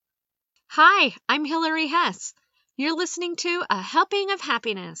Hi, I'm Hillary Hess. You're listening to A Helping of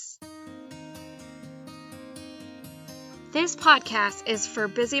Happiness. This podcast is for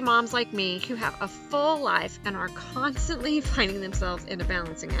busy moms like me who have a full life and are constantly finding themselves in a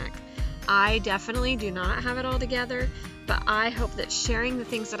balancing act. I definitely do not have it all together, but I hope that sharing the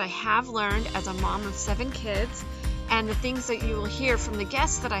things that I have learned as a mom of 7 kids and the things that you will hear from the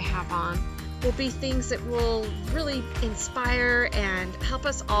guests that I have on will be things that will really inspire and help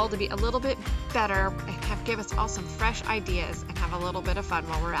us all to be a little bit better and give us all some fresh ideas and have a little bit of fun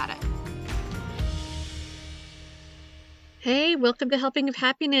while we're at it. Hey, welcome to Helping of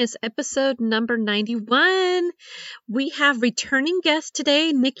Happiness, episode number 91. We have returning guest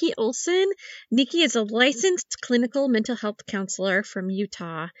today, Nikki Olson. Nikki is a licensed clinical mental health counselor from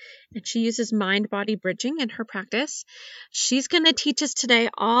Utah, and she uses mind-body bridging in her practice. She's going to teach us today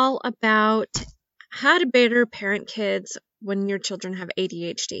all about how to better parent kids when your children have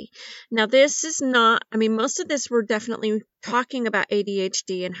ADHD. Now, this is not, most of this we're definitely talking about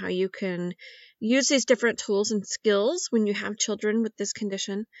ADHD and how you can use these different tools and skills when you have children with this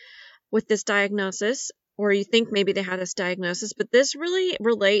condition, with this diagnosis, or you think maybe they had this diagnosis, but this really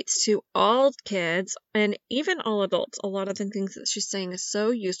relates to all kids and even all adults. A lot of the things that she's saying is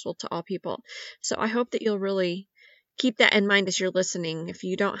so useful to all people. So I hope that you'll really keep that in mind as you're listening if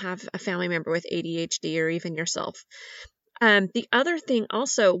you don't have a family member with ADHD or even yourself. The other thing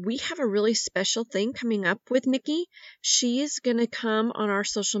also, we have a really special thing coming up with Nikki. She's going to come on our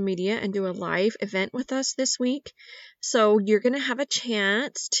social media and do a live event with us this week. So you're going to have a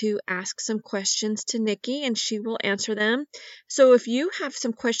chance to ask some questions to Nikki and she will answer them. So if you have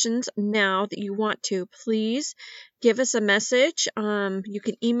some questions now that you want to, please give us a message. You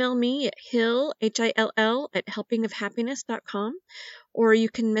can email me at hill, Hill, at helpingofhappiness.com. Or you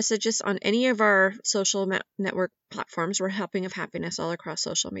can message us on any of our social network platforms. We're Helping of Happiness all across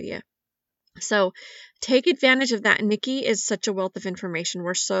social media. So take advantage of that. Nikki is such a wealth of information.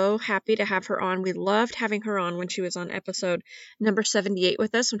 We're so happy to have her on. We loved having her on when she was on episode number 78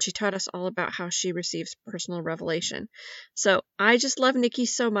 with us, when she taught us all about how she receives personal revelation. So I just love Nikki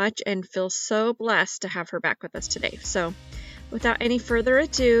so much and feel so blessed to have her back with us today. So without any further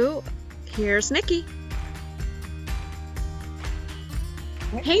ado, here's Nikki.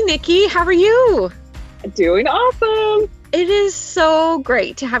 Hey, Nikki, how are you? Doing awesome. It is so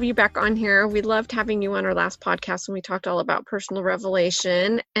great to have you back on here. We loved having you on our last podcast when we talked all about personal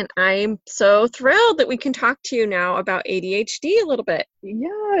revelation. And I'm so thrilled that we can talk to you now about ADHD a little bit.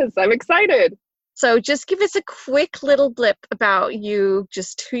 Yes, I'm excited. So just give us a quick little blip about you,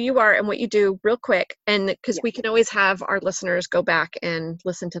 just who you are and what you do real quick. And because we can always have our listeners go back and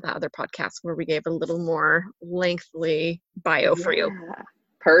listen to the other podcast where we gave a little more lengthy bio for you.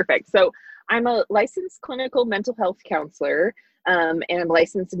 Perfect. So I'm a licensed clinical mental health counselor, and I'm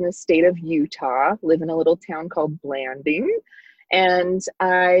licensed in the state of Utah, live in a little town called Blanding. And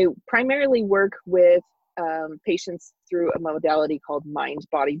I primarily work with patients through a modality called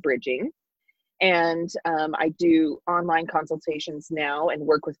mind-body bridging. And I do online consultations now and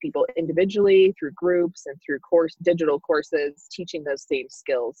work with people individually through groups and through digital courses, teaching those same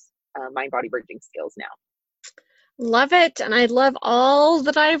skills, mind-body bridging skills now. Love it. And I love all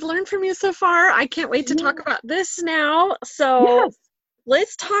that I've learned from you so far. I can't wait to talk about this now. So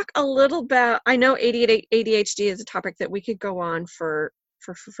let's talk a little bit. I know ADHD is a topic that we could go on for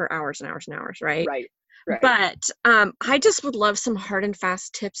hours and hours and hours, right? Right. But I just would love some hard and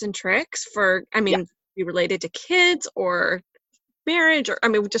fast tips and tricks for, be related to kids or marriage or,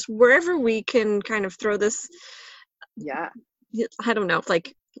 just wherever we can kind of throw this. Yeah. I don't know,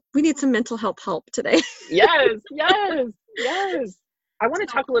 like we need some mental health help today. Yes. I want to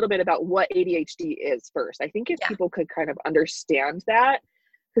talk a little bit about what ADHD is first. I think if people could kind of understand that,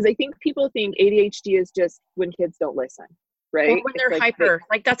 because I think people think ADHD is just when kids don't listen, right? Or when they're hyper.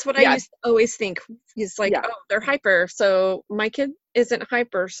 Like that's what I used to always think. He's like, oh, they're hyper. So my kid isn't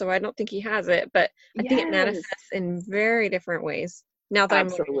hyper, so I don't think he has it. But I think it manifests in very different ways now that I'm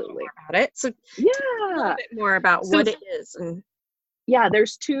learning a little more about it. So tell me a little bit more about what it is. And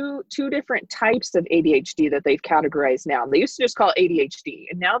there's two different types of ADHD that they've categorized now. They used to just call it ADHD,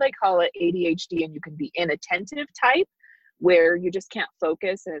 and now they call it ADHD, and you can be inattentive type, where you just can't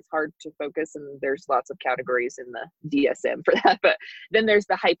focus and it's hard to focus, and there's lots of categories in the DSM for that. But then there's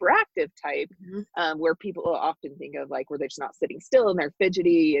the hyperactive type, where people often think of like where they're just not sitting still and they're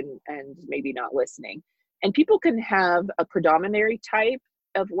fidgety and maybe not listening. And people can have a predominant type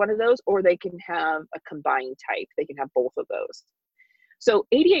of one of those, or they can have a combined type. They can have both of those. So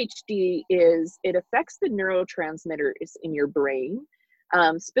ADHD it affects the neurotransmitters in your brain,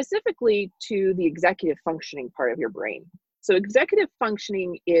 specifically to the executive functioning part of your brain. So executive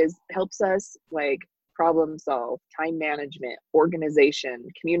functioning helps us like problem solve, time management, organization,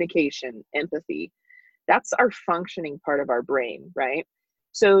 communication, empathy. That's our functioning part of our brain, right?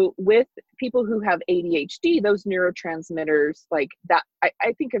 So with people who have ADHD, those neurotransmitters like that,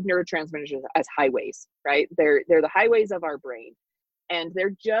 I think of neurotransmitters as highways, right? They're the highways of our brain, and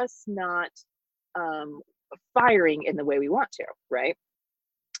they're just not firing in the way we want to, right?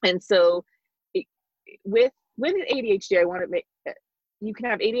 And so it, with ADHD, I want to make you can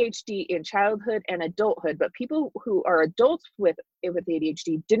have ADHD in childhood and adulthood, but people who are adults with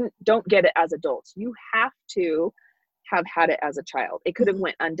ADHD don't get it as adults. You have to have had it as a child. It could have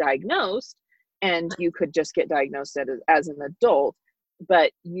went undiagnosed, and you could just get diagnosed as an adult,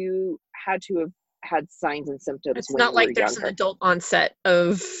 but you had to have had signs and symptoms. It's when not you like were there's younger. an adult onset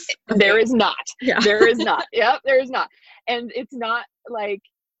of. Okay. There is not. Yeah. There is not. Yep, there is not. And it's not like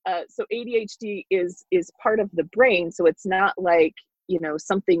so ADHD is part of the brain, so it's not like, you know,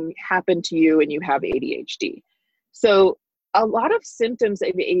 something happened to you and you have ADHD. So a lot of symptoms of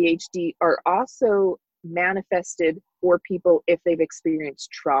ADHD are also manifested for people if they've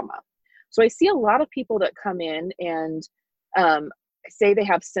experienced trauma. So I see a lot of people that come in and say they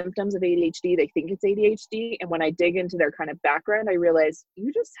have symptoms of ADHD, they think it's ADHD, and when I dig into their kind of background, I realize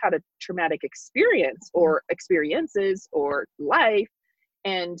you just had a traumatic experience or experiences or life,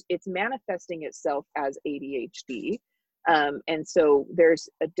 and it's manifesting itself as ADHD. And so there's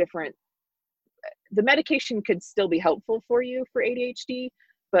the medication could still be helpful for you for ADHD,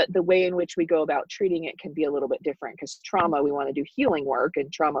 but the way in which we go about treating it can be a little bit different, because trauma, we want to do healing work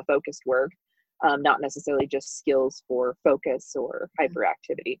and trauma focused work, not necessarily just skills for focus or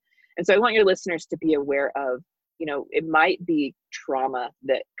hyperactivity. And so I want your listeners to be aware of, you know, it might be trauma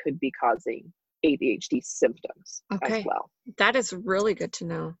that could be causing ADHD symptoms as well. That is really good to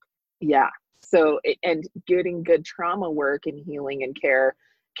know. Yeah. So, and getting good trauma work and healing and care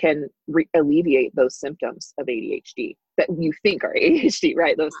can alleviate those symptoms of ADHD that you think are ADHD,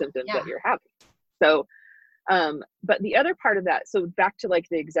 right? Those symptoms that you're having. So, but the other part of that, so back to like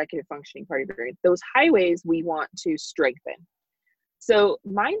the executive functioning part of your brain, those highways we want to strengthen. So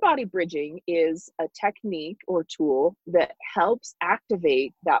mind-body bridging is a technique or tool that helps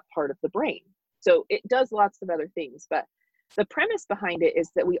activate that part of the brain. So it does lots of other things, but the premise behind it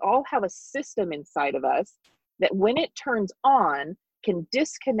is that we all have a system inside of us that when it turns on can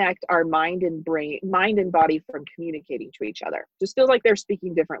disconnect our mind and body from communicating to each other. Just feels like they're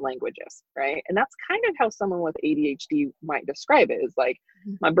speaking different languages, right? And that's kind of how someone with ADHD might describe it, is like,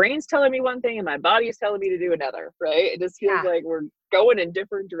 my brain's telling me one thing and my body is telling me to do another, right? It just feels like we're going in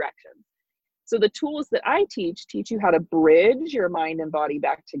different directions. So the tools that I teach you how to bridge your mind and body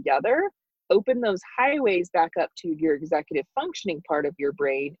back together, open those highways back up to your executive functioning part of your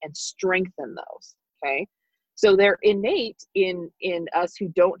brain, and strengthen those, okay? So they're innate in us who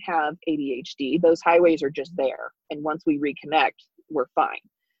don't have ADHD. Those highways are just there. And once we reconnect, we're fine.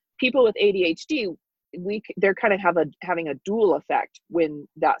 People with ADHD, they're kind of having a dual effect when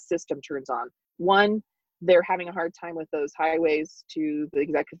that system turns on. One, they're having a hard time with those highways to the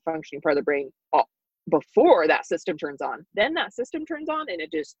executive functioning part of the brain before that system turns on. Then that system turns on and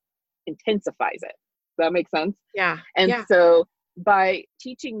it just intensifies it. Does that make sense? Yeah. And so by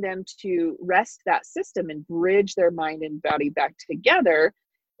teaching them to rest that system and bridge their mind and body back together,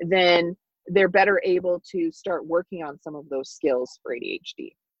 then they're better able to start working on some of those skills for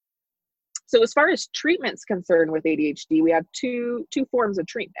ADHD. So as far as treatment's concerned with ADHD, we have two forms of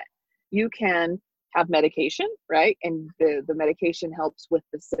treatment. You can have medication, right? And the medication helps with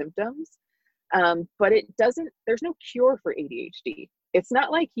the symptoms, but there's no cure for ADHD. It's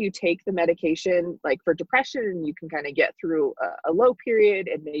not like you take the medication like for depression and you can kind of get through a low period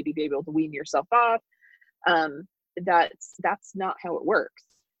and maybe be able to wean yourself off. That's not how it works.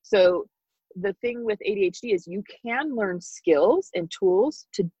 So the thing with ADHD is you can learn skills and tools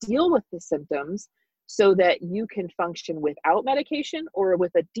to deal with the symptoms so that you can function without medication or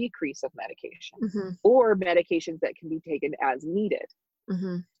with a decrease of medication, or medications that can be taken as needed.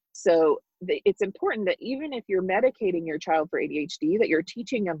 So it's important that even if you're medicating your child for ADHD, that you're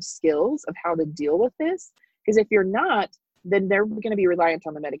teaching them skills of how to deal with this. Because if you're not, then they're going to be reliant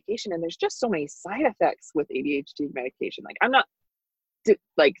on the medication. And there's just so many side effects with ADHD medication. Like, I'm not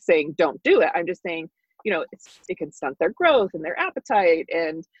like saying don't do it. I'm just saying, you know, it can stunt their growth and their appetite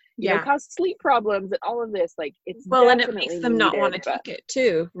and, you know, cause sleep problems and all of this. Like, it's and it makes them not want to take it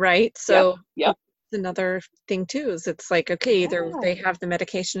too, right? So another thing too is it's like, okay, either they have the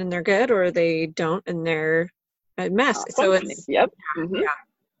medication and they're good, or they don't and they're a mess. So it's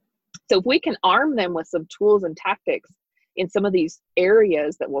So if we can arm them with some tools and tactics in some of these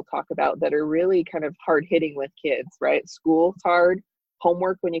areas that we'll talk about that are really kind of hard hitting with kids, right? School's hard,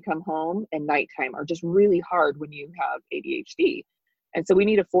 homework when you come home, and nighttime are just really hard when you have ADHD. And so we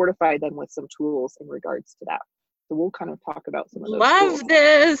need to fortify them with some tools in regards to that. So we'll kind of talk about some of those Love tools.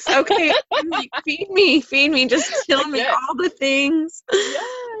 this. Okay. I'm like, feed me, just tell me all the things. Yes.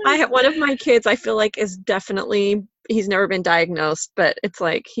 I have one of my kids, I feel like is definitely, he's never been diagnosed, but it's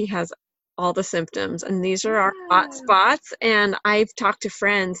like he has all the symptoms, and these are our hot spots. And I've talked to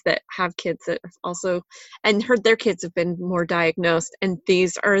friends that have kids that have also, and heard their kids have been more diagnosed, and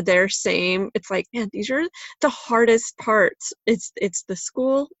these are their same. It's like, man, these are the hardest parts. It's the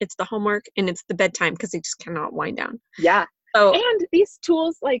school, it's the homework, and it's the bedtime, because they just cannot wind down. Yeah. So, and these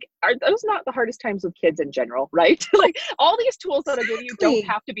tools, like, are those not the hardest times with kids in general, right? Like, all these tools that I give you don't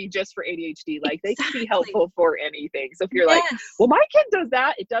have to be just for ADHD. Like, they can be helpful for anything. So if you're like, well, my kid does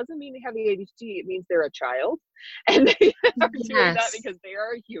that, it doesn't mean they have ADHD. It means they're a child, and they are doing that because they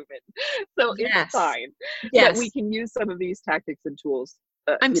are a human. So it's fine that we can use some of these tactics and tools.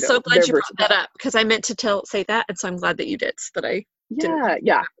 I'm so glad you brought that up, because I meant to say that, and so I'm glad that you did, so that I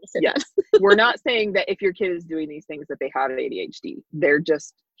yes. We're not saying that if your kid is doing these things that they have ADHD. They're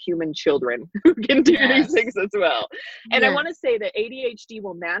just human children who can do these things as well. And I want to say that ADHD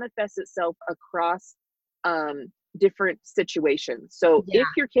will manifest itself across different situations. So if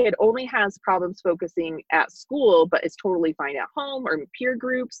your kid only has problems focusing at school but is totally fine at home or in peer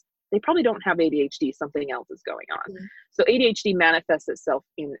groups, they probably don't have ADHD. Something else is going on. So ADHD manifests itself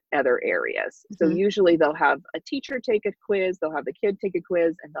in other areas. So usually they'll have a teacher take a quiz, they'll have the kid take a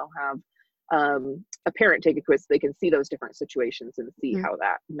quiz, and they'll have a parent take a quiz so they can see those different situations and see how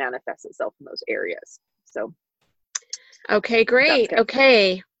that manifests itself in those areas. So, okay, great.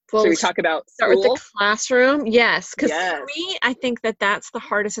 Okay. Well, should we talk about start with the classroom? Yes, because for me, I think that that's the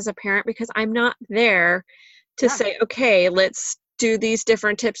hardest as a parent, because I'm not there to say, okay, let's do these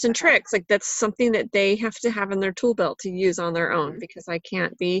different tips and tricks. Like, that's something that they have to have in their tool belt to use on their own, because I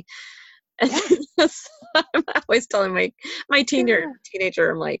can't be. I'm always telling my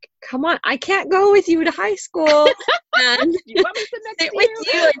teenager, I'm like, come on, I can't go with you to high school and you want me to sit with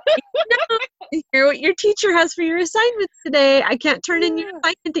you and hear what your teacher has for your assignments today. I can't turn in your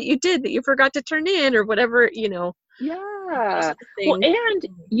assignment that you forgot to turn in, or whatever, Well, and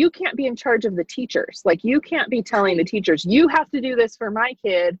you can't be in charge of the teachers. Like, you can't be telling the teachers, you have to do this for my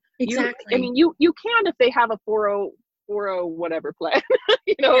kid. Exactly. You can if they have a 40 whatever plan,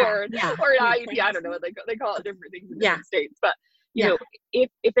 or an IEP. I don't know. They call it different things in different states. But if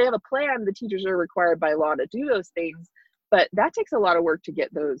they have a plan, the teachers are required by law to do those things. But that takes a lot of work to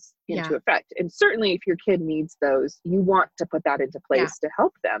get those into effect. And certainly, if your kid needs those, you want to put that into place to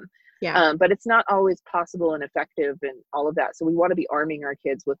help them. But it's not always possible and effective and all of that. So we want to be arming our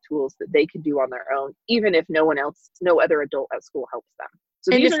kids with tools that they can do on their own, even if no other adult at school helps them. So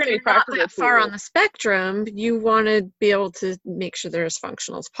these are going to be practical not that far on the spectrum. You want to be able to make sure they're as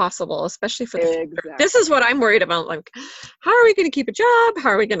functional as possible, especially for the future. This is what I'm worried about. Like, how are we going to keep a job? How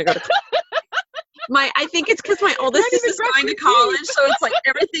are we going to go to college? I think it's because my oldest is going to college, so it's like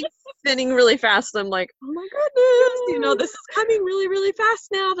everything's spinning really fast. And I'm like, oh my goodness, this is coming really, really fast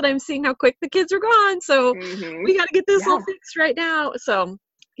now that I'm seeing how quick the kids are gone. So we got to get this all fixed right now. So,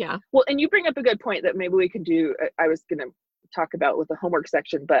 Well, and you bring up a good point that maybe we can do. I was going to talk about with the homework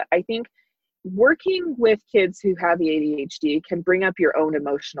section, but I think working with kids who have the ADHD can bring up your own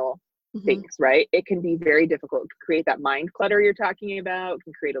emotional things, right? It can be very difficult. It can create that mind clutter you're talking about. It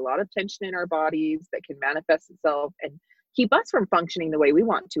can create a lot of tension in our bodies that can manifest itself and keep us from functioning the way we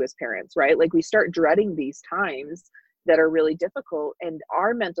want to as parents, right? Like, we start dreading these times that are really difficult, and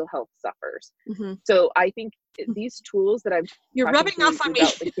our mental health suffers. So I think these tools that you're rubbing off on me.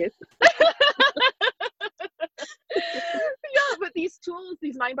 The kids. But these tools,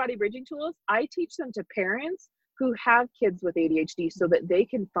 these mind-body bridging tools, I teach them to parents who have kids with ADHD so that they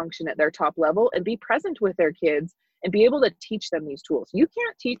can function at their top level and be present with their kids and be able to teach them these tools. You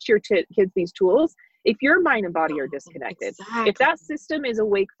can't teach your kids these tools if your mind and body are disconnected. If that system is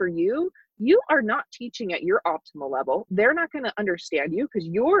awake for you, you are not teaching at your optimal level. They're not going to understand you because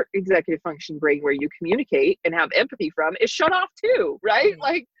your executive function brain, where you communicate and have empathy from, is shut off too, right?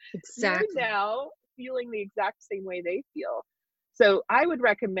 Like, you're now feeling the exact same way they feel. So I would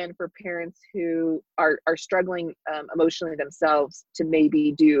recommend for parents who are struggling emotionally themselves to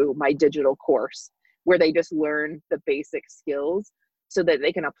maybe do my digital course, where they just learn the basic skills so that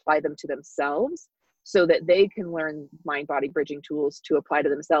they can apply them to themselves, so that they can learn mind-body bridging tools to apply to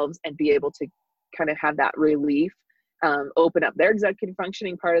themselves and be able to kind of have that relief, open up their executive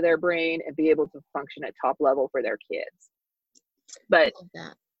functioning part of their brain and be able to function at top level for their kids. But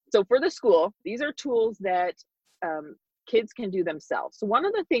so for the school, these are tools that kids can do themselves. So one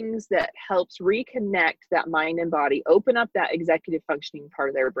of the things that helps reconnect that mind and body, open up that executive functioning part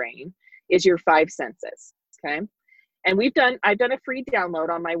of their brain, is your five senses. Okay. And I've done a free download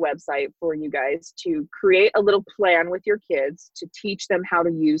on my website for you guys to create a little plan with your kids to teach them how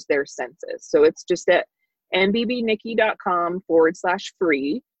to use their senses. So it's just at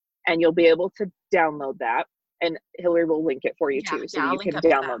nbbnikki.com/free, and you'll be able to download that. And Hillary will link it for you too, so you can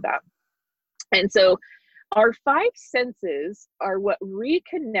download that. And so our five senses are what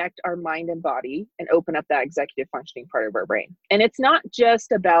reconnect our mind and body and open up that executive functioning part of our brain. And it's not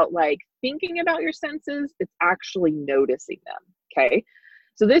just about like thinking about your senses, it's actually noticing them. Okay.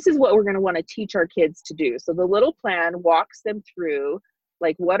 So this is what we're going to want to teach our kids to do. So the little plan walks them through,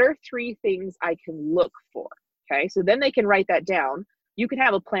 like, what are three things I can look for? Okay. So then they can write that down. You can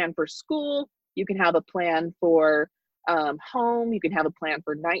have a plan for school. You can have a plan for home. You can have a plan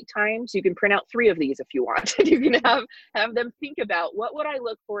for nighttime. So you can print out 3 of these if you want. You can have them think about, what would I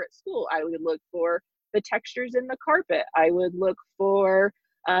look for at school? I would look for the textures in the carpet. I would look for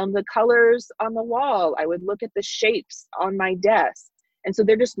the colors on the wall. I would look at the shapes on my desk. And so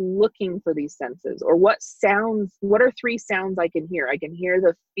they're just looking for these senses. Or what are 3 sounds I can hear? I can hear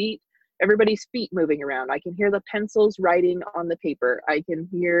the feet, everybody's feet moving around. I can hear the pencils writing on the paper. I can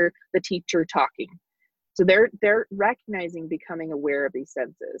hear the teacher talking. So they're recognizing, becoming aware of these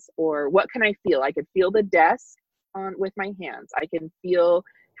senses. Or what can I feel? I can feel the desk with my hands. I can feel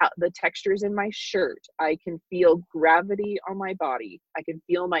the textures in my shirt. I can feel gravity on my body. I can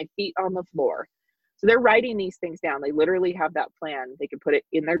feel my feet on the floor. So they're writing these things down. They literally have that plan. They can put it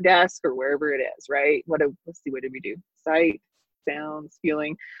in their desk or wherever it is, right? Let's see, what did we do? Sight, sounds,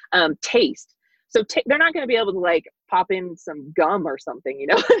 feeling, taste. So they're not going to be able to like pop in some gum or something, you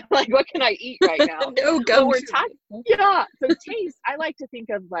know, like, what can I eat right now? No gum. Yeah. So taste, I like to think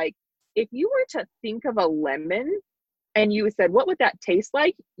of, like, if you were to think of a lemon and you said, what would that taste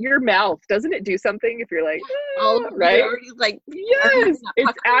like? Your mouth, doesn't it do something if you're like, right? Like, yes,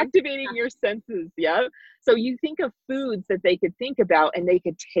 it's activating your senses. Yeah. So you think of foods that they could think about and they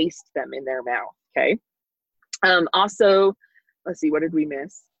could taste them in their mouth. Okay. Also, let's see, what did we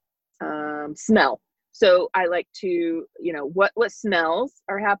miss? Smell. So I like to, what smells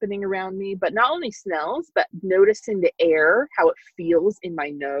are happening around me, but not only smells, but noticing the air, how it feels in my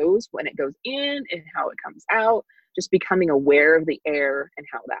nose when it goes in and how it comes out, just becoming aware of the air and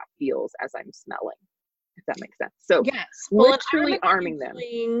how that feels as I'm smelling, if that makes sense. So yes, literally arming them.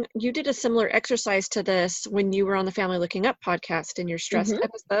 You did a similar exercise to this when you were on the Family Looking Up podcast in your stress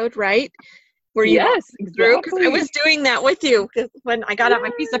episode, right? Were you through? Because I was doing that with you, because when I got out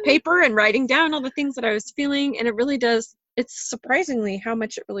my piece of paper and writing down all the things that I was feeling, and it really does, it's surprisingly how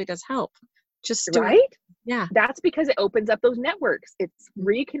much it really does help. Just right? Yeah. That's because it opens up those networks. It's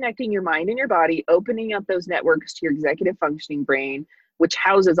reconnecting your mind and your body, opening up those networks to your executive functioning brain, which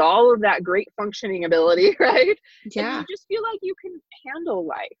houses all of that great functioning ability, right? Yeah. And you just feel like you can handle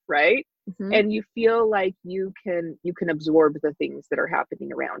life, right? Mm-hmm. And you feel like you can absorb the things that are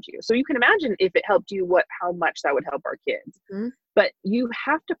happening around you. So you can imagine if it helped you, how much that would help our kids. Mm-hmm. But you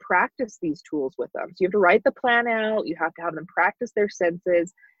have to practice these tools with them. So you have to write the plan out. You have to have them practice their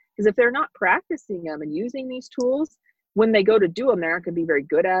senses. Because if they're not practicing them and using these tools, when they go to do them, they're not going to be very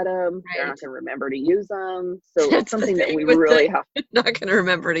good at them. Right. They're not going to remember to use them. So that's it's something that we really have. Not going to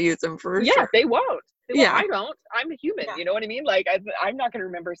remember to use them for sure. Yeah, they won't. I don't. I'm a human. Yeah. You know what I mean? Like, I'm not going to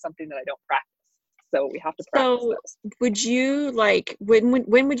remember something that I don't practice. So we have to practice those. Would you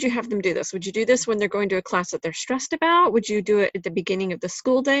when would you have them do this? Would you do this when they're going to a class that they're stressed about? Would you do it at the beginning of the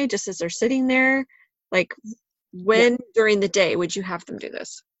school day, just as they're sitting there? Like, when during the day would you have them do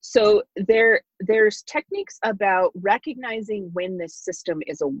this? So there's techniques about recognizing when the system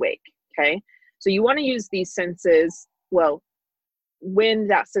is awake. Okay. So you want to use these senses, when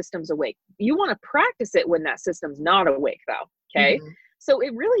that system's awake. You want to practice it when that system's not awake though. Okay. Mm-hmm. So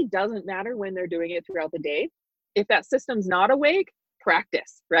it really doesn't matter when they're doing it throughout the day. If that system's not awake,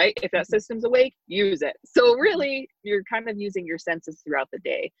 practice, right? If that system's awake, use it. So really, you're kind of using your senses throughout the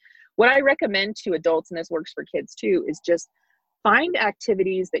day. What I recommend to adults, and this works for kids too, is just find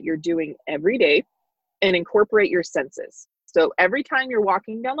activities that you're doing every day and incorporate your senses. So every time you're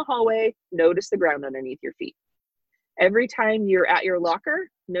walking down the hallway, notice the ground underneath your feet. Every time you're at your locker,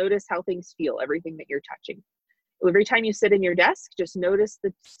 notice how things feel, everything that you're touching. Every time you sit in your desk, just notice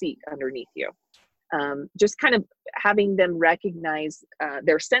the seat underneath you. Just kind of having them recognize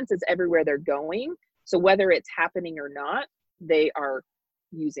their senses everywhere they're going. So whether it's happening or not, they are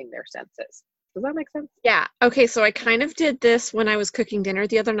using their senses. Does that make sense? Yeah. Okay. So I kind of did this when I was cooking dinner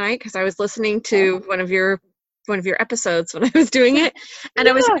the other night, because I was listening to one of your episodes when I was doing it, and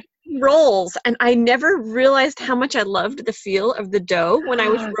I was rolls, and I never realized how much I loved the feel of the dough when I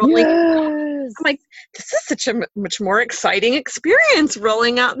was rolling. Yes. I'm like, this is such a much more exciting experience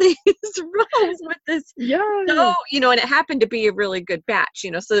rolling out these rolls with this dough, Yes. and it happened to be a really good batch,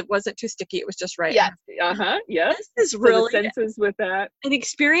 so it wasn't too sticky. It was just right. Yeah. Uh-huh. Yep. This is So the really senses with that. an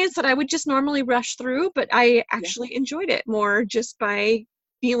experience that I would just normally rush through, but I Yeah. actually enjoyed it more just by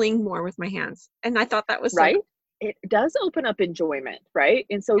feeling more with my hands. And I thought that was so Right? cool. It does open up enjoyment, right?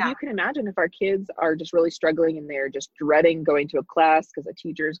 And so Yeah. you can imagine if our kids are just really struggling and they're just dreading going to a class because a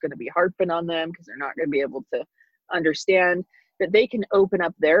teacher is going to be harping on them because they're not going to be able to understand, that they can open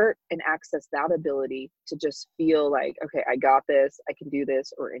up there and access that ability to just feel like, okay, I got this, I can do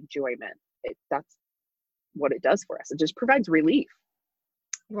this, or enjoyment. That's what it does for us. It just provides relief.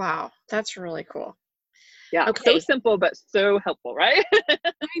 Wow, that's really cool. Yeah, so Okay. simple, but so helpful, right? I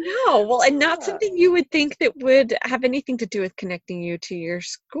know. Well, and not Yeah. something you would think that would have anything to do with connecting you to your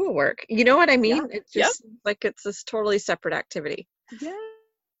schoolwork. You know what I Yeah. mean? It Yep. just seems like it's this totally separate activity. Yes.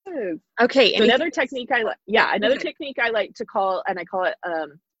 Okay, So anything another else? technique I like, Yeah, yeah, go another ahead. technique I like to call, and I call it,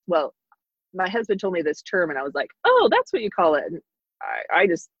 well, my husband told me this term and I was like, oh, that's what you call it. And I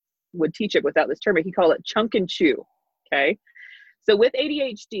just would teach it without this term, but he called it chunk and chew. Okay. So with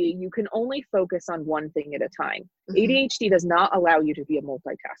ADHD, you can only focus on one thing at a time. Mhm. ADHD does not allow you to be a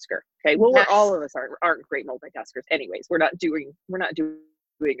multitasker. Okay. Well, all Yes. of us aren't great multitaskers anyways. We're not doing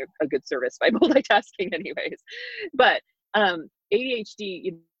a good service by multitasking anyways. But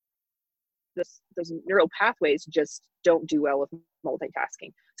ADHD, those neural pathways just don't do well with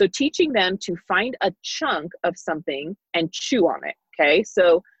multitasking. So teaching them to find a chunk of something and chew on it. Okay.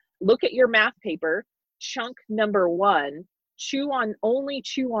 So look at your math paper, chunk number one, only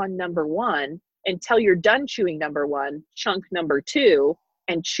chew on number one until you're done chewing number one, chunk number two,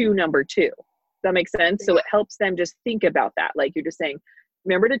 and chew number two. Does that make sense? So Yeah. it helps them just think about that. Like you're just saying,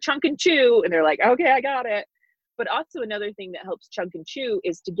 remember to chunk and chew. And they're like, okay, I got it. But also another thing that helps chunk and chew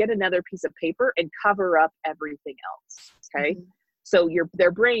is to get another piece of paper and cover up everything else. Okay. Mhm. So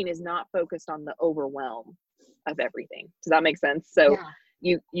their brain is not focused on the overwhelm of everything. Does that make sense? So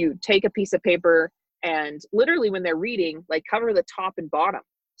Yeah. you take a piece of paper and literally when they're reading, like cover the top and bottom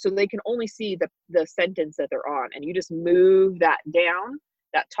so they can only see the sentence that they're on. And you just move that down,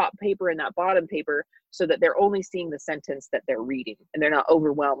 that top paper and that bottom paper, so that they're only seeing the sentence that they're reading and they're not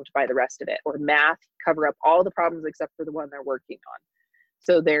overwhelmed by the rest of it. Or math, cover up all the problems except for the one they're working on.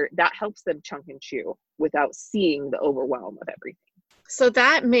 So that helps them chunk and chew without seeing the overwhelm of everything. So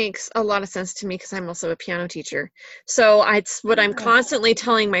that makes a lot of sense to me because I'm also a piano teacher. So it's what I'm Yeah. constantly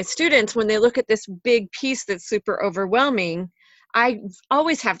telling my students when they look at this big piece that's super overwhelming. I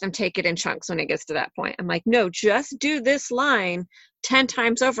always have them take it in chunks when it gets to that point. I'm like, no, just do this line 10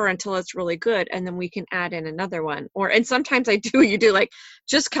 times over until it's really good. And then we can add in another one. And sometimes you do like,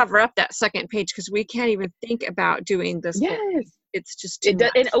 just cover up that second page because we can't even think about doing this whole thing. Yes. It's just too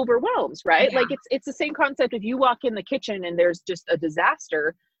It much. overwhelms, right? Yeah. Like it's the same concept. If you walk in the kitchen and there's just a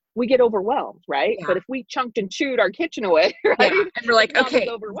disaster, we get overwhelmed, right? Yeah. But if we chunked and chewed our kitchen away, right? Yeah. And we're like, It's not as okay,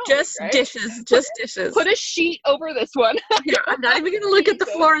 overwhelming, just right? dishes, just dishes. Put a sheet over this one. Yeah, I'm not even gonna look at the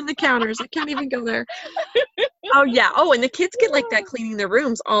floor and the counters. I can't even go there. Oh yeah. Oh, and the kids get like that cleaning their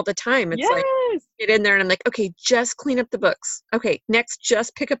rooms all the time. It's like Yes. get in there and I'm like, okay, just clean up the books. Okay, next,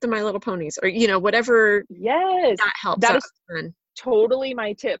 just pick up the My Little Ponies or whatever Yes. that helps That out is a ton. totally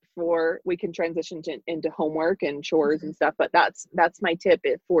my tip we can transition into homework and chores and stuff, but that's my tip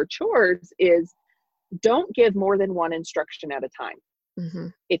for chores is don't give more than one instruction at a time. Mm-hmm.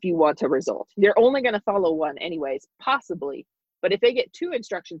 If you want a result, they're only going to follow one anyways, possibly. But if they get two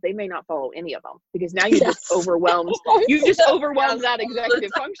instructions, they may not follow any of them because now Yes. you just overwhelmed Yes. that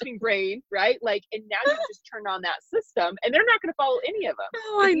executive functioning brain, right? Like, and now you just turned on that system and they're not going to follow any of them.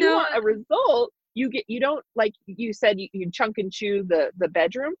 Oh, I If you know. want a result, you don't, like you said, you chunk and chew the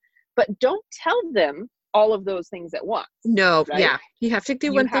bedroom, but don't tell them all of those things at once. No, right? yeah. You have to do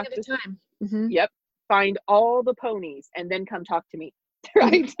You one thing have at a to, time. Mm-hmm. yep, find all the ponies and then come talk to me.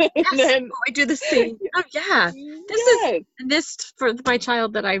 Right. Yes. And then I do the same. Oh yeah. yes. This for my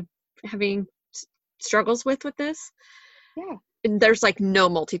child that I'm having struggles with this. Yeah. And there's like no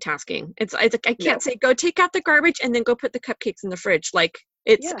multitasking. It's like I can't No. say go take out the garbage and then go put the cupcakes in the fridge. Like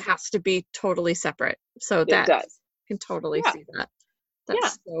it Yeah. has to be totally separate. So It that does. can totally Yeah. see that. Yeah.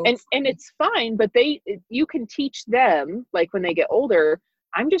 That's so And funny. it's fine, but you can teach them, like when they get older,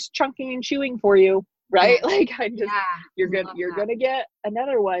 I'm just chunking and chewing for you, right? Yeah. Like I just Yeah. you're Love that. gonna get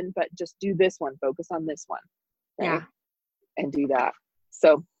another one, but just do this one, focus on this one. Right? Yeah. And do that.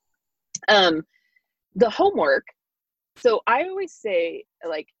 So the homework. So I always say,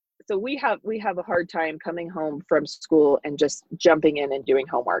 like, so we have a hard time coming home from school and just jumping in and doing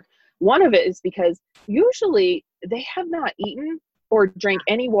homework. One of it is because usually they have not eaten or drank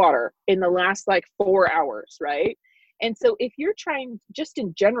any water in the last like 4 hours, right? And so if you're trying just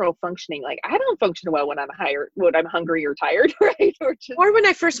in general functioning, like I don't function well when I'm hungry or tired, right? Or when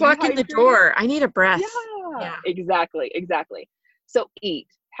I first walk in the door, I need a breath. Yeah, exactly. So eat.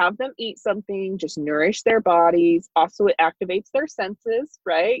 Have them eat something, just nourish their bodies. Also, it activates their senses,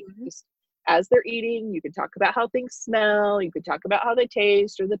 right? Mm-hmm. Just as they're eating, you can talk about how things smell. You can talk about how they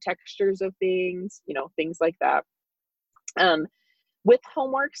taste or the textures of things, things like that. With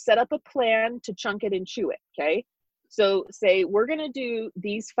homework, set up a plan to chunk it and chew it, okay? So say we're going to do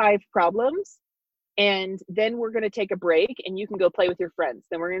these 5 problems, and then we're going to take a break and you can go play with your friends.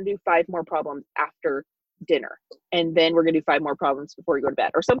 Then we're going to do 5 more problems after dinner. And then we're going to do 5 more problems before you go to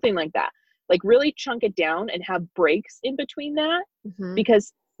bed or something like that. Like really chunk it down and have breaks in between that,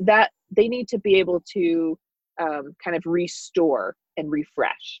 because that they need to be able to kind of restore and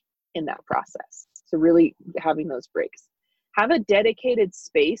refresh in that process. So really having those breaks. Have a dedicated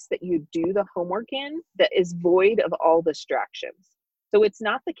space that you do the homework in that is void of all distractions. So it's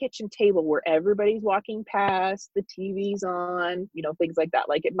not the kitchen table where everybody's walking past, the TV's on, things like that.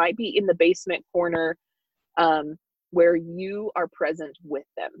 Like it might be in the basement corner where you are present with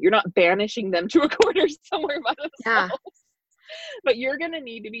them. You're not banishing them to a corner somewhere by themselves, but you're going to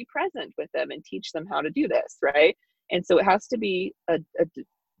need to be present with them and teach them how to do this, right? And so it has to be a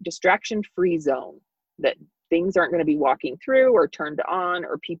distraction-free zone that things aren't going to be walking through or turned on,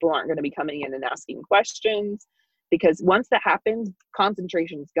 or people aren't going to be coming in and asking questions, because once that happens,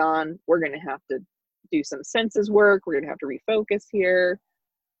 concentration's gone. We're going to have to do some senses work. We're going to have to refocus here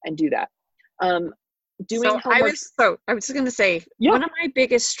and do that. Doing homework. I was just going to say, one of my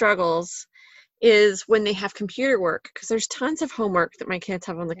biggest struggles is when they have computer work, because there's tons of homework that my kids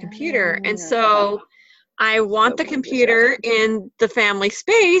have on the computer. And so I want the computer in the family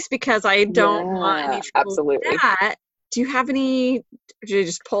space because I don't want any trouble with that. Do you have any, do you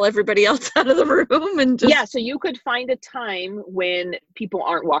just pull everybody else out of the room and just... so you could find a time when people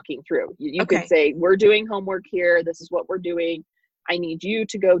aren't walking through. You could say, we're doing homework here. This is what we're doing. I need you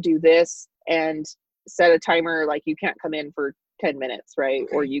to go do this, and set a timer. Like you can't come in for 10 minutes, right?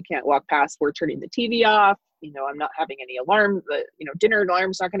 Or you can't walk past. We're turning the TV off. I'm not having any alarm. Dinner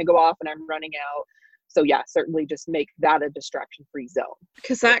alarm's not going to go off and I'm running out. So certainly just make that a distraction-free zone.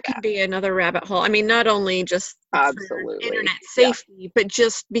 Because that can be another rabbit hole. I mean, not only just absolutely internet safety, but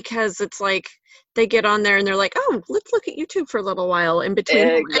just because it's like they get on there and they're like, oh, let's look at YouTube for a little while in between.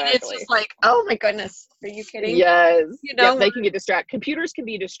 Exactly. And it's just like, oh my goodness, are you kidding? Yes. They can get distracted. Computers can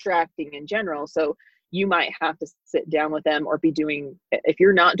be distracting in general. So you might have to sit down with them or be doing, if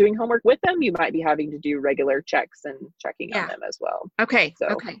you're not doing homework with them, you might be having to do regular checks and checking on them as well. Okay.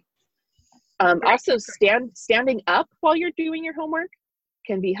 Also, standing up while you're doing your homework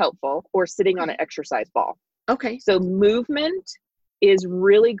can be helpful, or sitting on an exercise ball. Okay. So movement is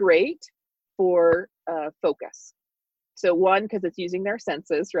really great for focus. So one, because it's using their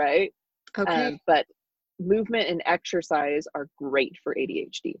senses, right? Okay. But movement and exercise are great for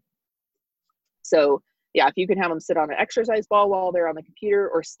ADHD. So if you can have them sit on an exercise ball while they're on the computer,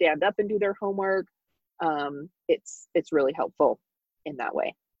 or stand up and do their homework, it's really helpful in that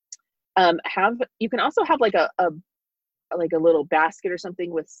way. You can also have like a little basket or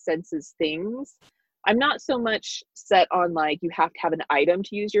something with senses things. I'm not so much set on like you have to have an item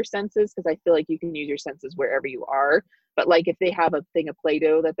to use your senses, because I feel like you can use your senses wherever you are. But like if they have a thing of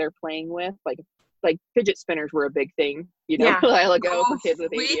Play-Doh that they're playing with, like fidget spinners were a big thing, a while ago for kids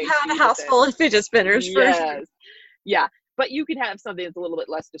with ADHD. We had a house full of fidget spinners. Yes. Yeah. But you can have something that's a little bit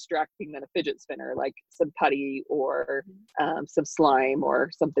less distracting than a fidget spinner, like some putty or some slime or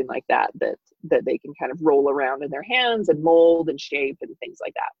something like that they can kind of roll around in their hands and mold and shape and things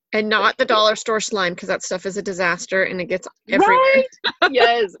like that. And not the dollar store slime, because that stuff is a disaster and it gets everywhere. Right?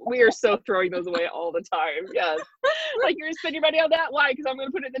 Yes, we are so throwing those away all the time. Yes. Like, you're going to spend your money on that? Why? Because I'm going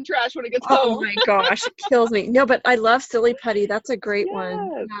to put it in the trash when it gets home. Oh my gosh, it kills me. No, but I love Silly Putty. That's a great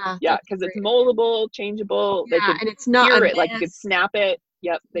one. Yeah, because it's moldable, changeable. Yeah, and it's not it. Like, you can snap it.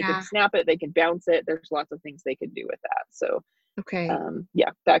 Yep, they can snap it. They can bounce it. There's lots of things they can do with that. So,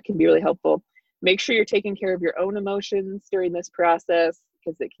 that can be really helpful. Make sure you're taking care of your own emotions during this process,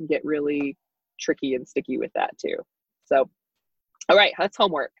 because it can get really tricky and sticky with that too. So, all right, that's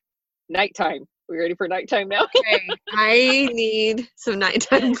homework. Nighttime. We ready for nighttime now? Okay, I need some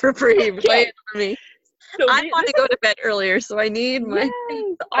nighttime for free. Play it for me. So I want to go to bed earlier, so I need my.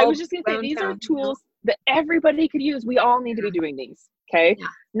 Yes. I was just going to say, these are tools that everybody could use. We all need to be doing these. Okay. Yeah.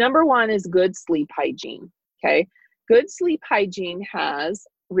 Number one is good sleep hygiene. Okay. Good sleep hygiene has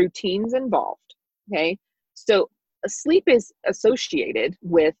routines involved. Okay. So sleep is associated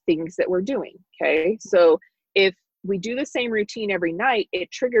with things that we're doing. Okay. So if we do the same routine every night, it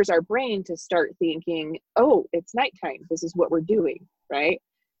triggers our brain to start thinking, oh, it's nighttime. This is what we're doing. Right.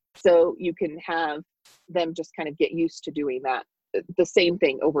 So you can have them just kind of get used to doing that, the same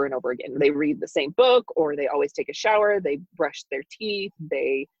thing over and over again. They read the same book, or they always take a shower, they brush their teeth,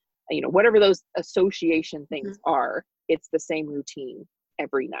 they, whatever those association things are, it's the same routine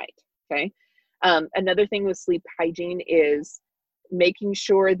every night. Okay. Another thing with sleep hygiene is making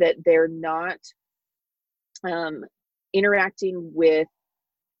sure that they're not interacting with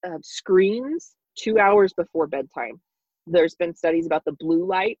screens 2 hours before bedtime. There's been studies about the blue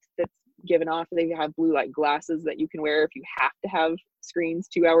light that's given off. They have blue light glasses that you can wear if you have to have screens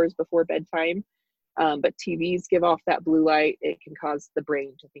 2 hours before bedtime. But TVs give off that blue light. It can cause the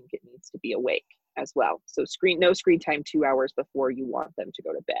brain to think it needs to be awake as well. So no screen time 2 hours before you want them to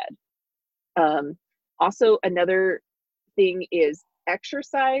go to bed. Also, another thing is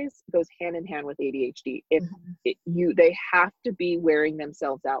exercise goes hand in hand with ADHD. If they have to be wearing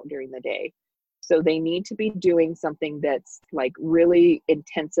themselves out during the day. So they need to be doing something that's like really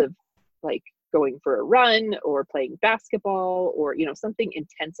intensive, like going for a run or playing basketball, or, something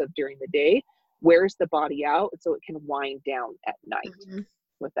intensive during the day, wears the body out so it can wind down at night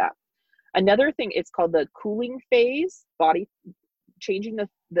with that. Another thing, it's called the cooling phase, body changing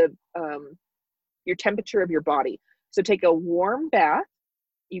the your temperature of your body. So take a warm bath,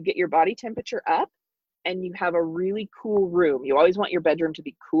 you get your body temperature up, and you have a really cool room. You always want your bedroom to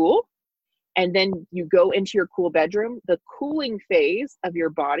be cool. And then you go into your cool bedroom. The cooling phase of your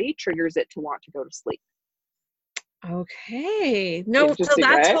body triggers it to want to go to sleep. Okay. No, so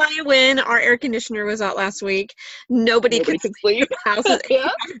that's why when our air conditioner was out last week, nobody could sleep. The house is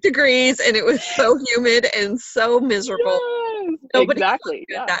 85 degrees, and it was so humid and so miserable. Yes, nobody slept good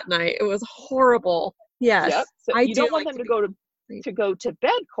that night. It was horrible. Yes. Yep. So you don't want them to go to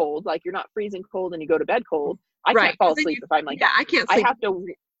bed cold, like you're not freezing cold and you go to bed cold. I can't fall asleep if I'm like that. I can't sleep.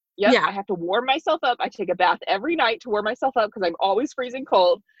 I have to warm myself up. I take a bath every night to warm myself up because I'm always freezing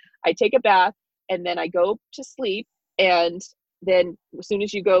cold. I take a bath and then I go to sleep. And then as soon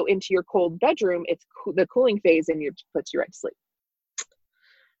as you go into your cold bedroom, it's the cooling phase and it puts you right to sleep.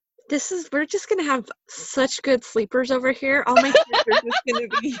 We're just going to have such good sleepers over here. All my kids are just going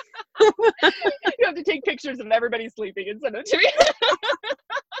to be. You have to take pictures of everybody sleeping and send them to me.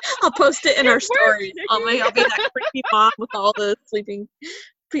 I'll post it in our stories. I'll be that creepy mom with all the sleeping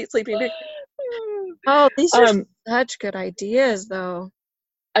pictures. Oh, these are such good ideas, though.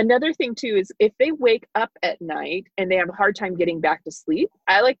 Another thing, too, is if they wake up at night and they have a hard time getting back to sleep,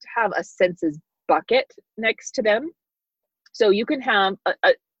 I like to have a senses bucket next to them. So you can have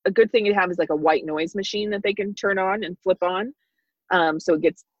a good thing to have is like a white noise machine that they can turn on and flip on. So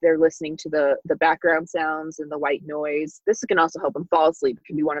they're listening to the background sounds and the white noise. This can also help them fall asleep. It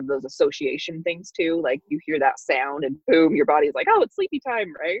can be one of those association things too. Like you hear that sound and boom, your body's like, oh, it's sleepy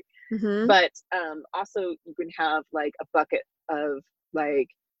time, right? But also you can have like a bucket of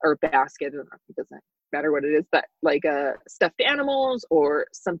or a basket, it doesn't matter what it is, but like stuffed animals or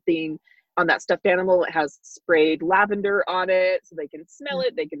something. On that stuffed animal, it has sprayed lavender on it so they can smell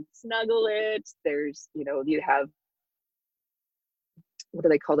it, they can snuggle it. There's, you have, what do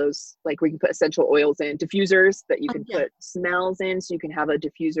they call those? Like we can put essential oils in, diffusers that you can put smells in. So you can have a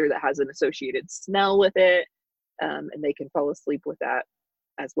diffuser that has an associated smell with it. And they can fall asleep with that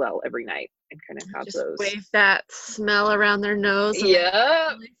as well every night and kind of have just those. Wave that smell around their nose.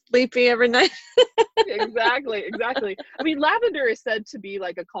 Yeah. Really sleepy every night. Exactly. I mean, lavender is said to be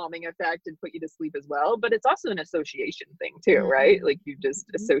like a calming effect and put you to sleep as well, but it's also an association thing too, right? Like you just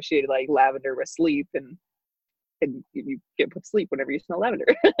associate like lavender with sleep, and you get put to sleep whenever you smell lavender.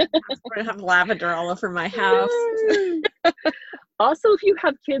 I have lavender all over my house. Also, if you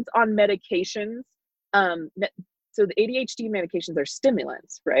have kids on medications, so the ADHD medications are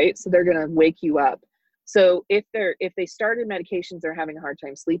stimulants, right? So they're going to wake you up. So if they started medications, they're having a hard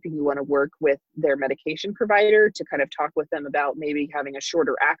time sleeping, you want to work with their medication provider to kind of talk with them about maybe having a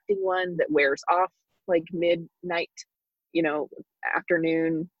shorter acting one that wears off like midnight,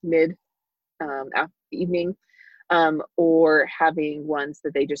 afternoon, evening, or having ones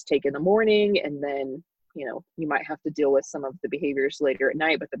that they just take in the morning, and then, you might have to deal with some of the behaviors later at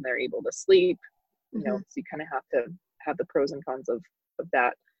night, but then they're able to sleep, so you kind of have to have the pros and cons of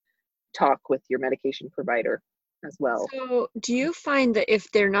that talk with your medication provider as well. So do you find that if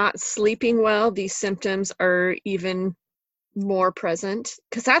they're not sleeping well, these symptoms are even more present?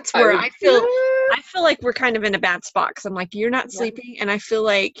 Because that's where I feel I feel like we're kind of in a bad spot because I'm like, you're not Yeah. sleeping. And I feel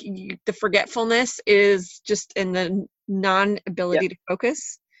like the forgetfulness is just in the non-ability to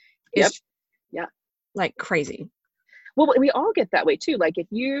focus Yep. is Yeah. like crazy. Well, we all get that way too. Like if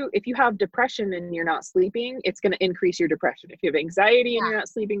you have depression and you're not sleeping, it's going to increase your depression. If you have anxiety and you're not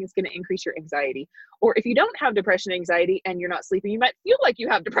sleeping, it's going to increase your anxiety. Or if you don't have depression and anxiety and you're not sleeping, you might feel like you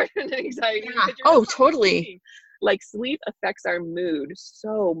have depression and anxiety. Yeah. Because you're Oh, not totally. sleeping. Like sleep affects our mood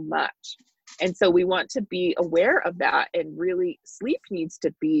so much. And so we want to be aware of that, and really sleep needs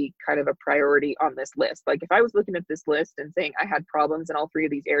to be kind of a priority on this list. Like if I was looking at this list and saying I had problems in all three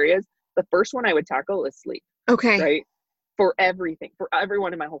of these areas, the first one I would tackle is sleep. Okay. Right? For everything, for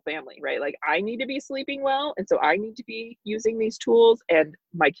everyone in my whole family, right? Like I need to be sleeping well. And so I need to be using these tools, and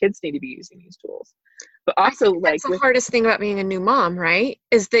my kids need to be using these tools. But also that's the hardest thing about being a new mom, right?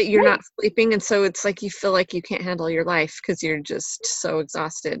 Is that you're not sleeping. And so it's like you feel like you can't handle your life because you're just so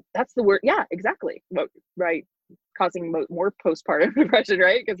exhausted. That's the word. Yeah, exactly. Right. Causing more postpartum depression,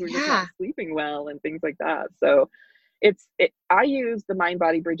 right? Because we're just not sleeping well and things like that. So I use the mind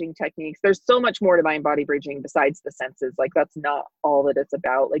body bridging techniques. There's so much more to mind body bridging besides the senses. Like that's not all that it's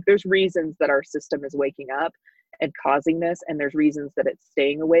about. Like there's reasons that our system is waking up and causing this, and there's reasons that it's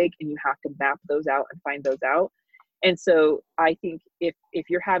staying awake, and you have to map those out and find those out. And so I think if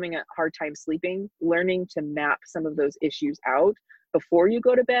you're having a hard time sleeping, learning to map some of those issues out before you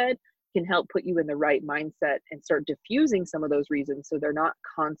go to bed can help put you in the right mindset and start diffusing some of those reasons, so they're not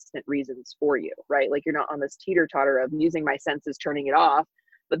constant reasons for you, right? Like you're not on this teeter-totter of using my senses, turning it off,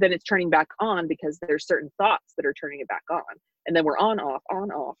 but then it's turning back on because there's certain thoughts that are turning it back on. And then we're on,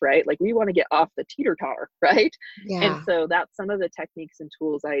 off, right? Like we want to get off the teeter-totter, right? Yeah. And so that's some of the techniques and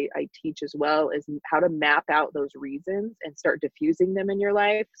tools I teach as well, is how to map out those reasons and start diffusing them in your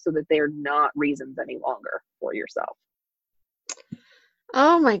life so that they're not reasons any longer for yourself.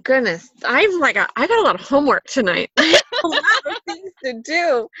 Oh my goodness. I got a lot of homework tonight. I have a lot of things to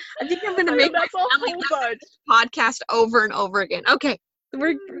do. I think I'm going to make my family podcast over and over again. Okay.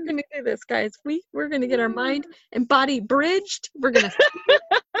 We're going to do this, guys. We're going to get our mind and body bridged. We're going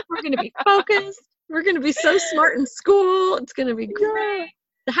to be focused. We're going to be so smart in school. It's going to be great.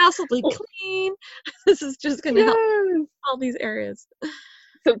 The house will be clean. This is just going to help all these areas.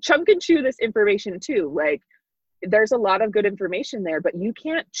 So chunk and chew this information too. Like there's a lot of good information there, but you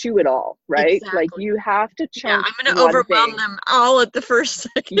can't chew it all, right? Exactly. Like you have to chunk. I'm going to overwhelm them all at the first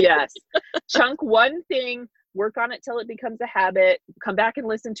second. Yes. Chunk one thing, work on it till it becomes a habit, come back and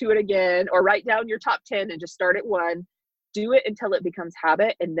listen to it again, or write down your top 10 and just start at 1. Do it until it becomes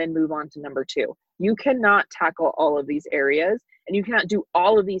habit, and then move on to number 2. You cannot tackle all of these areas, and you cannot do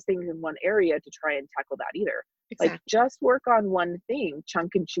all of these things in one area to try and tackle that either. Exactly. Like just work on one thing,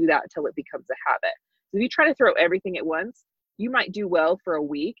 chunk and chew that until it becomes a habit. So if you try to throw everything at once, you might do well for a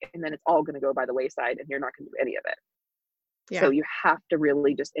week, and then it's all going to go by the wayside and you're not going to do any of it. Yeah. So you have to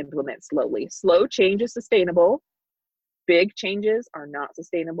really just implement slowly. Slow change is sustainable. Big changes are not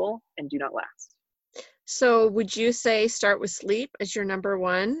sustainable and do not last. So would you say start with sleep as your number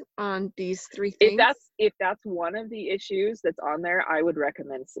 1 on these 3 things? If that's one of the issues that's on there, I would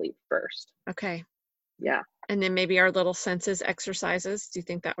recommend sleep first. Okay. Yeah. And then maybe our little senses exercises. Do you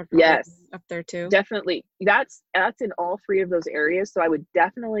think that would be up there too? Definitely. That's in all 3 of those areas. So I would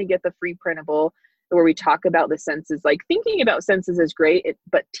definitely get the free printable where we talk about the senses. Like thinking about senses is great,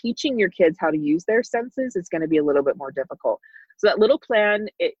 but teaching your kids how to use their senses is going to be a little bit more difficult. So that little plan,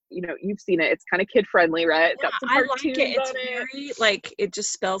 you've seen it. It's kind of kid friendly, right? Yeah, I like it. It's very like it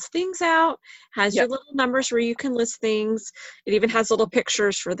just spells things out. Has your little numbers where you can list things. It even has little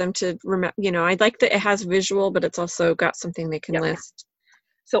pictures for them to remember. I like that it has visual, but it's also got something they can list.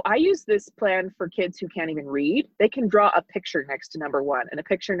 So I use this plan for kids who can't even read. They can draw a picture next to number 1 and a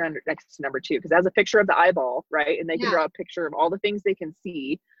picture next to number 2, because it has a picture of the eyeball, right? And they can draw a picture of all the things they can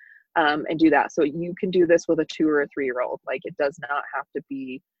see and do that. So you can do this with a 2 or a 3-year-old. Like it does not have to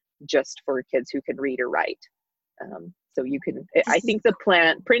be just for kids who can read or write. So you can, I think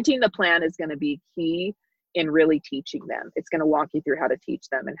printing the plan is going to be key in really teaching them. It's going to walk you through how to teach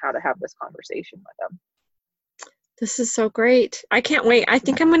them and how to have this conversation with them. This is so great. I can't wait. I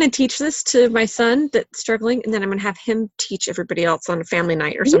think I'm going to teach this to my son that's struggling, and then I'm going to have him teach everybody else on a family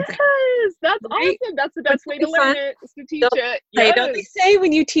night or something. Yes, that's awesome. That's the best way to learn it, is to teach it. Yes. Don't they say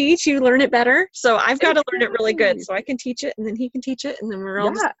when you teach, you learn it better? So I've got to learn it really good so I can teach it, and then he can teach it, and then we're all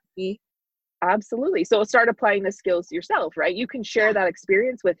just happy. Absolutely. So start applying the skills yourself, right? You can share that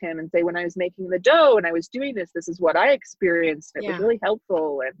experience with him and say, when I was making the dough and I was doing this is what I experienced. It was really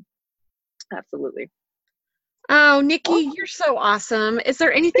helpful. And absolutely. Oh, Nikki, you're so awesome. Is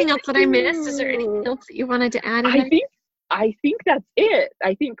there anything else that I missed? Is there anything else that you wanted to add? I think that's it.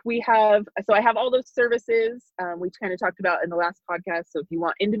 I think I have all those services we kind of talked about in the last podcast. So if you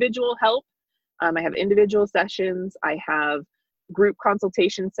want individual help, I have individual sessions. I have group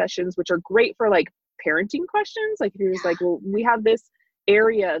consultation sessions, which are great for like parenting questions. Like if you're just like, well, we have this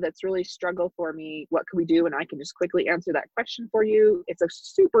area that's really struggle for me. What can we do? And I can just quickly answer that question for you. It's a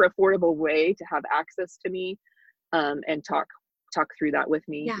super affordable way to have access to me and talk through that with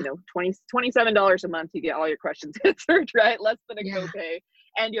me. You know, $27 a month, you get all your questions answered, right? Less than a copay.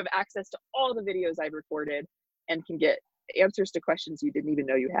 And you have access to all the videos I've recorded and can get answers to questions you didn't even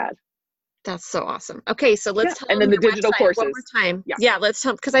know you had. That's so awesome. Okay, so let's tell them and then the digital courses one more time. Yeah, let's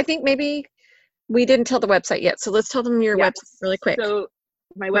tell, because I think maybe we didn't tell the website yet. So let's tell them your website really quick. So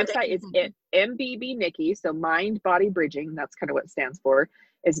my website is MBB Nikki. So Mind Body Bridging. That's kind of what it stands for.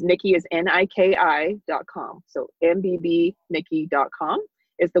 Is Nikki is NIKI.com. So MBBNikki.com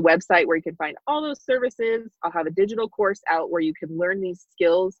is the website where you can find all those services. I'll have a digital course out where you can learn these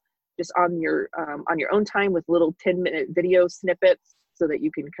skills just on your own time with little 10-minute video snippets so that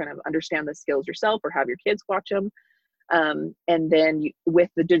you can kind of understand the skills yourself or have your kids watch them. And then with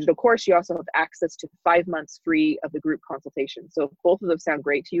the digital course, you also have access to 5 months free of the group consultation. So if both of those sound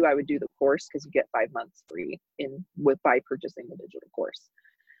great to you, I would do the course because you get 5 months free by purchasing the digital course.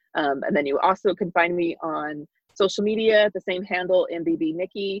 And then you also can find me on social media at the same handle, MBB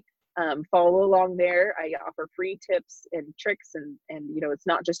Nikki. Follow along there. I offer free tips and tricks, and you know, it's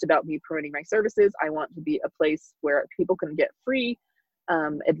not just about me promoting my services. I want to be a place where people can get free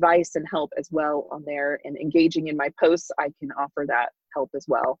advice and help as well on there, and engaging in my posts, I can offer that help as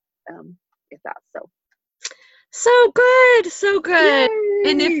well. If that's so good. Yay!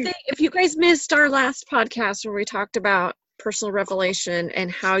 And if you guys missed our last podcast where we talked about personal revelation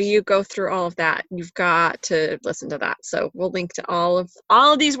and how you go through all of that, you've got to listen to that. So we'll link to all of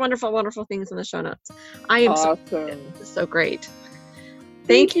these wonderful things in the show notes. I am awesome. so great.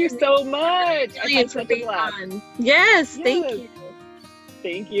 Thank you so much. I had such a blast. Yes, thank you.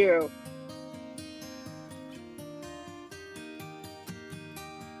 Thank you.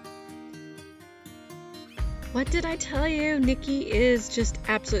 What did I tell you? Nikki is just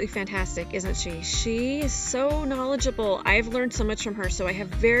absolutely fantastic, isn't she? She is so knowledgeable. I've learned so much from her, so I have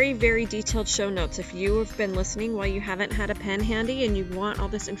very, very detailed show notes. If you have been listening while you haven't had a pen handy and you want all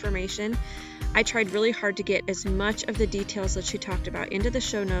this information, I tried really hard to get as much of the details that she talked about into the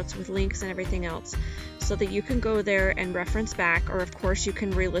show notes with links and everything else so that you can go there and reference back, or of course you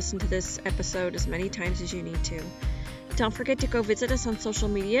can re-listen to this episode as many times as you need to. Don't forget to go visit us on social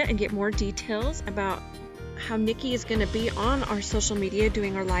media and get more details about how Nikki is going to be on our social media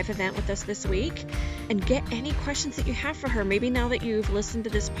doing our live event with us this week, and get any questions that you have for her. Maybe now that you've listened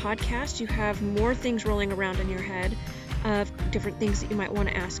to this podcast, you have more things rolling around in your head of different things that you might want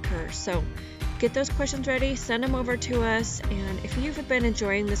to ask her. So get those questions ready, send them over to us, and if you've been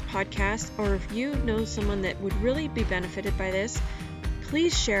enjoying this podcast, or if you know someone that would really be benefited by this,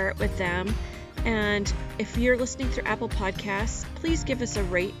 please share it with them. And if you're listening through Apple Podcasts, please give us a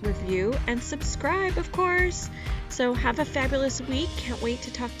rate, review, and subscribe, of course. So have a fabulous week. Can't wait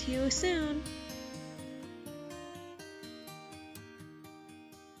to talk to you soon.